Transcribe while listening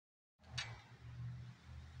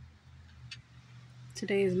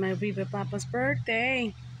Today is my Viva Papa's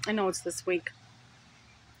birthday. I know it's this week,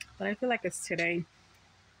 but I feel like it's today.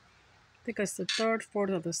 I think it's the 3rd, 4th,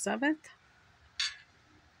 or the 7th.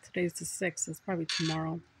 Today's the 6th. It's probably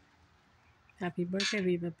tomorrow. Happy birthday,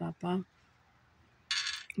 Viva Papa.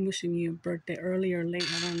 I'm wishing you a birthday early or late.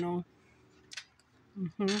 I don't know.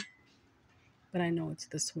 But I know it's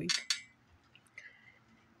this week.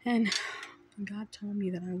 And God told me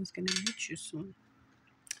that I was going to meet you soon.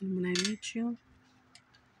 And when I meet you,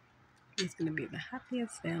 it's going to be the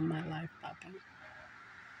happiest day of my life, Papa.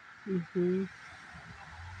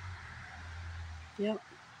 Yep.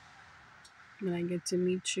 When I get to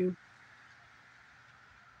meet you.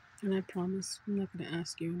 And I promise I'm not going to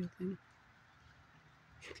ask you anything.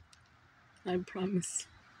 I promise.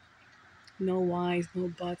 No whys, no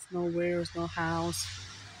buts, no wheres, no hows.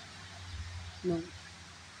 No.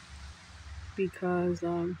 Because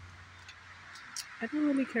I don't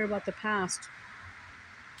really care about the past.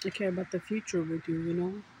 I care about the future with you, you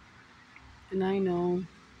know? And I know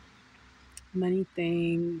many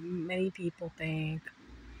people think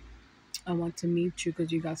I want to meet you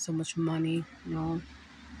because you got so much money. No.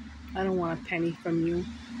 I don't want a penny from you.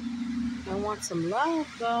 I want some love,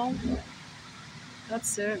 though.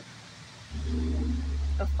 That's it.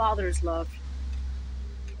 A father's love.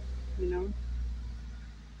 You know?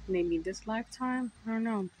 Maybe this lifetime? I don't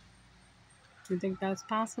know. You think that's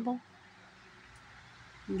possible?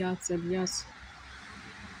 God said yes.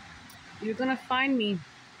 You're going to find me,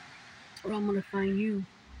 or I'm going to find you.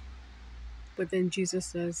 But then Jesus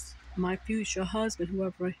says, my future husband,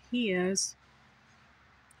 whoever he is,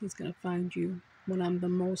 he's going to find you. When I'm the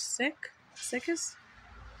most sickest,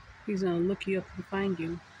 he's going to look you up and find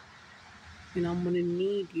you. And I'm going to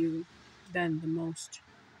need you then the most.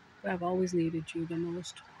 But I've always needed you the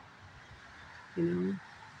most. You know?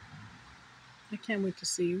 I can't wait to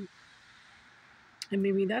see you. And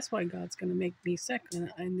maybe that's why God's going to make me sick. And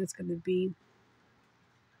it's going to be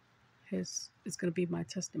it's going to be my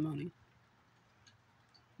testimony.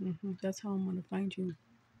 That's how I'm going to find you.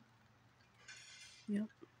 Yep.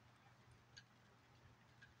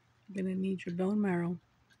 I'm going to need your bone marrow.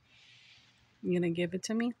 You going to give it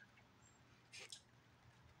to me?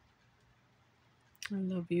 I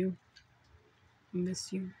love you. I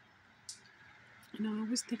miss you. And I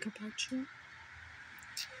always think about you.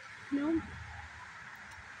 You know?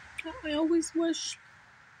 I always wish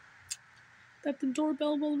that the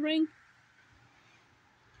doorbell will ring.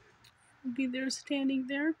 I'll be there standing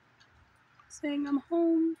there saying I'm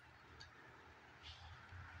home.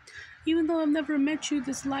 Even though I've never met you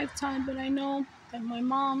this lifetime, but I know that my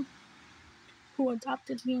mom, who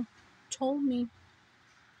adopted me, told me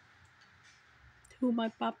who my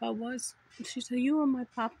papa was. She said, you are my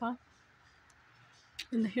papa.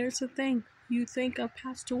 And here's the thing. You think I've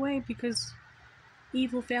passed away because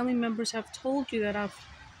evil family members have told you that I've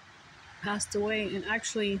passed away, and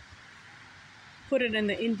actually put it in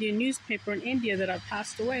the Indian newspaper in India that I've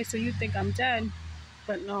passed away. So you think I'm dead,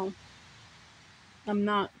 but no, I'm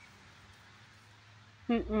not.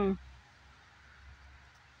 I'm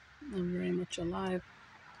very much alive.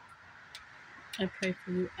 I pray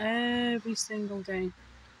for you every single day.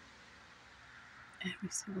 Every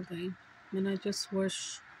single day. And I just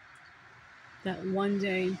wish that one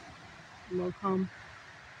day will come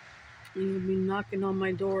and you'll be knocking on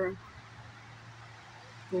my door,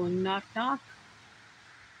 going knock, knock.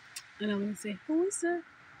 And I'm going to say, who is it?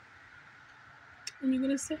 And you're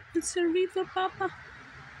going to say, it's Viva Papa.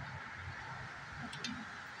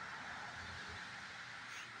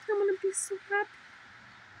 I'm going to be so happy.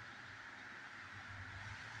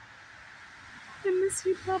 I miss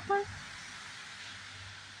you, Papa.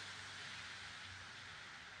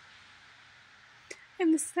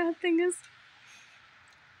 And the sad thing is,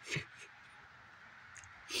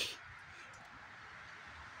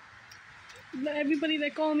 that everybody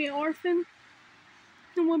that call me an orphan,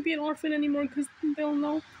 I won't be an orphan anymore because they'll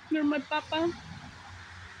know you're my papa.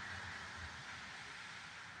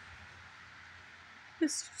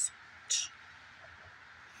 This is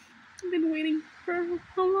I've been waiting for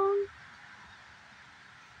how long?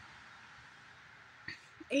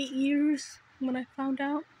 8 years when I found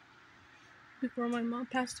out. Before my mom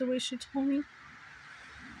passed away, she told me.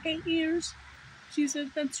 8 years. She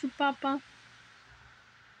said, that's your papa.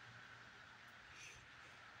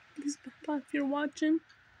 Please, Papa, if you're watching,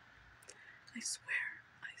 I swear,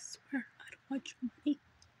 I don't want your money.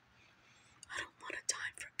 I don't want to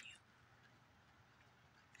die from you.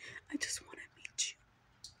 I just want to meet you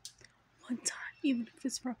one time, even if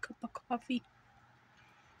it's for a cup of coffee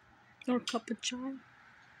or a cup of chai.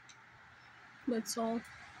 That's all.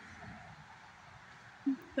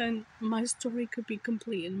 then my story could be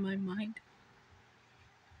complete in my mind,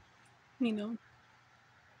 you know.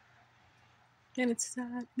 And it's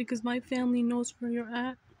sad because my family knows where you're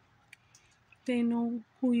at. They know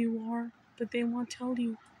who you are, but they won't tell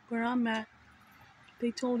you where I'm at.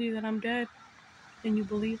 They told you that I'm dead, and you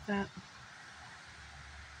believe that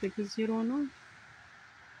because you don't know.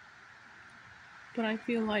 But I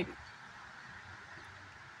feel like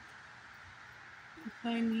you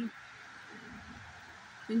find me.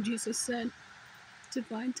 And Jesus said,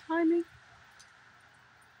 divine timing.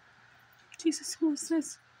 Jesus always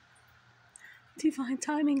says, divine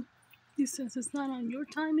timing. He says it's not on your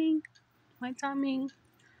timing, my timing,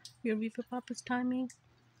 your Viva Papa's timing.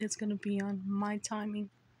 It's going to be on my timing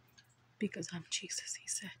because I'm Jesus, he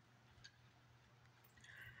said.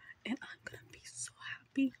 And I'm going to be so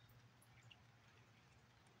happy.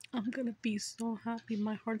 I'm going to be so happy.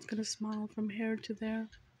 My heart's going to smile from here to there.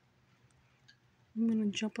 I'm going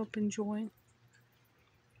to jump up in joy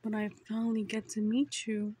when I finally get to meet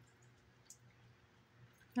you.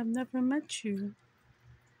 I've never met you,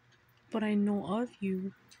 but I know of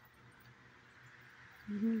you.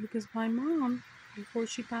 Because my mom, before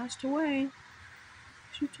she passed away,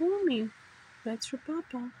 she told me, that's your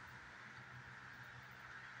papa.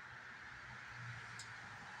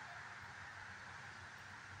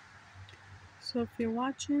 So if you're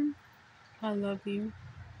watching, I love you.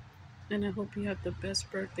 And I hope you have the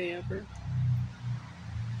best birthday ever.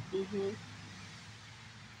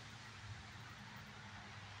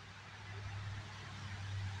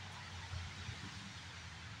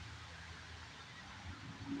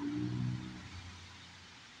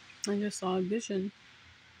 I just saw a vision.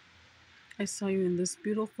 I saw you in this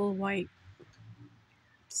beautiful white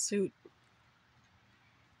suit,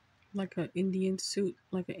 like an Indian suit,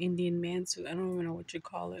 like an Indian man suit. I don't even know what you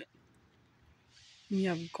call it. You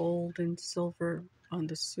have gold and silver on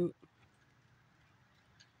the suit.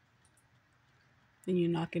 And you're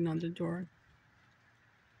knocking on the door,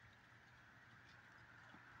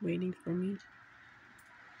 waiting for me.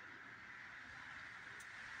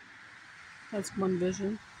 That's one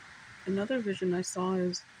vision. Another vision I saw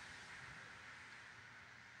is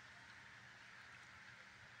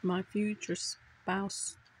my future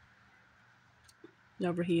spouse,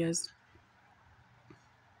 whoever he is,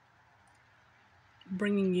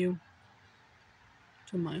 bringing you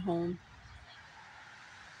to my home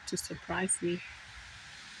to surprise me.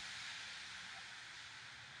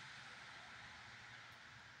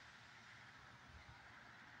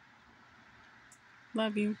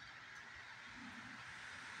 Love you.